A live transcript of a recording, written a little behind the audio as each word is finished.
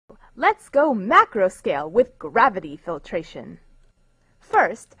Let's go macro scale with gravity filtration.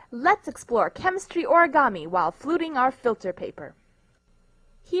 First, let's explore chemistry origami while fluting our filter paper.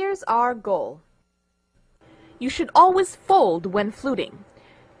 Here's our goal. You should always fold when fluting.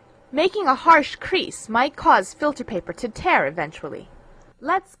 Making a harsh crease might cause filter paper to tear eventually.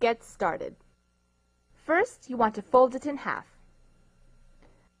 Let's get started. First, you want to fold it in half.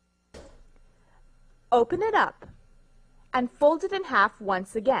 Open it up and fold it in half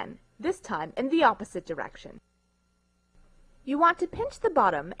once again, this time in the opposite direction. You want to pinch the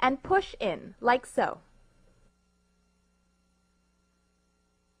bottom and push in, like so.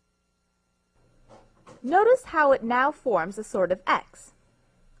 Notice how it now forms a sort of X.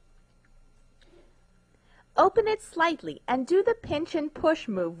 Open it slightly and do the pinch and push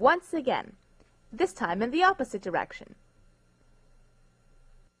move once again, this time in the opposite direction.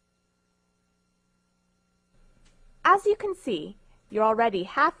 As you can see, you're already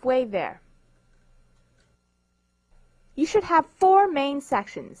halfway there. You should have 4 main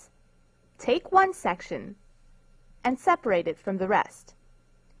sections. Take one section and separate it from the rest.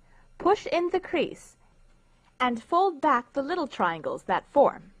 Push in the crease and fold back the little triangles that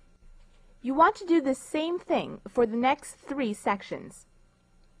form. You want to do the same thing for the next 3 sections.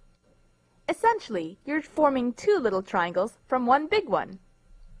 Essentially, you're forming 2 little triangles from one big one.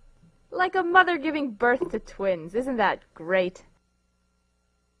 Like a mother giving birth to twins. Isn't that great?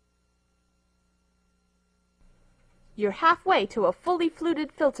 You're halfway to a fully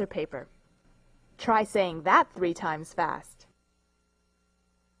fluted filter paper. Try saying that 3 times fast.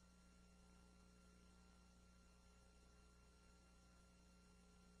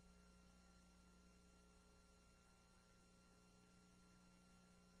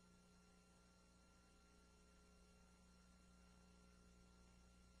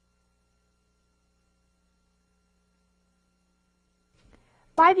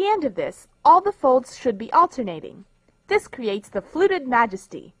 By the end of this, all the folds should be alternating. This creates the fluted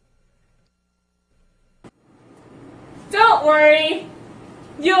majesty. Don't worry,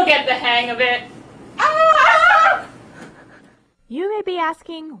 you'll get the hang of it. Ah! You may be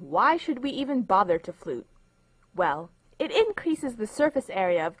asking, why should we even bother to flute? Well, it increases the surface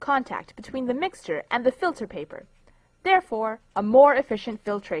area of contact between the mixture and the filter paper. Therefore, a more efficient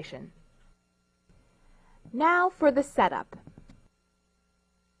filtration. Now for the setup.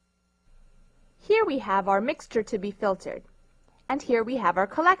 Here we have our mixture to be filtered, and here we have our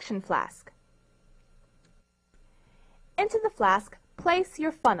collection flask. Into the flask, place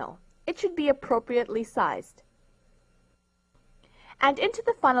your funnel. It should be appropriately sized. And into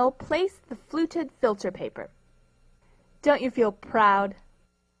the funnel, place the fluted filter paper. Don't you feel proud?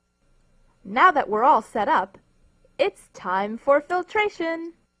 Now that we're all set up, it's time for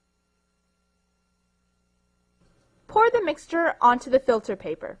filtration. Pour the mixture onto the filter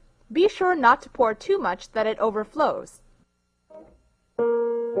paper. Be sure not to pour too much that it overflows.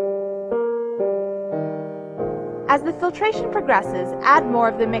 As the filtration progresses, add more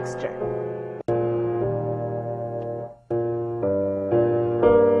of the mixture.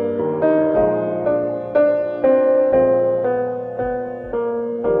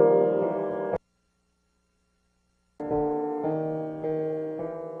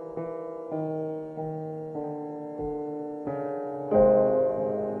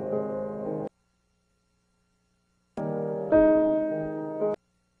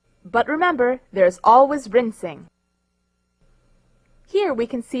 But remember, there's always rinsing. Here we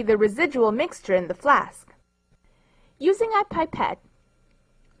can see the residual mixture in the flask. Using a pipette,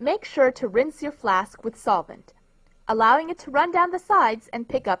 make sure to rinse your flask with solvent, allowing it to run down the sides and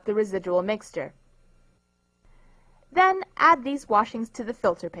pick up the residual mixture. Then add these washings to the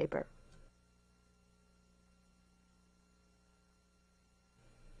filter paper.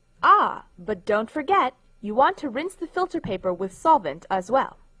 Ah, but don't forget, you want to rinse the filter paper with solvent as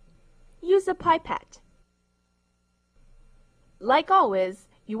well. Use a pipette. Like always,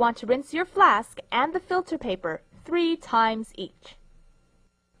 you want to rinse your flask and the filter paper 3 times each.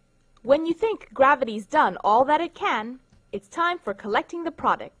 When you think gravity's done all that it can, it's time for collecting the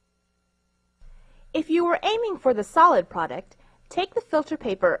product. If you were aiming for the solid product, take the filter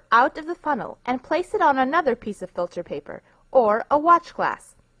paper out of the funnel and place it on another piece of filter paper or a watch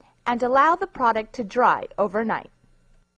glass, and allow the product to dry overnight.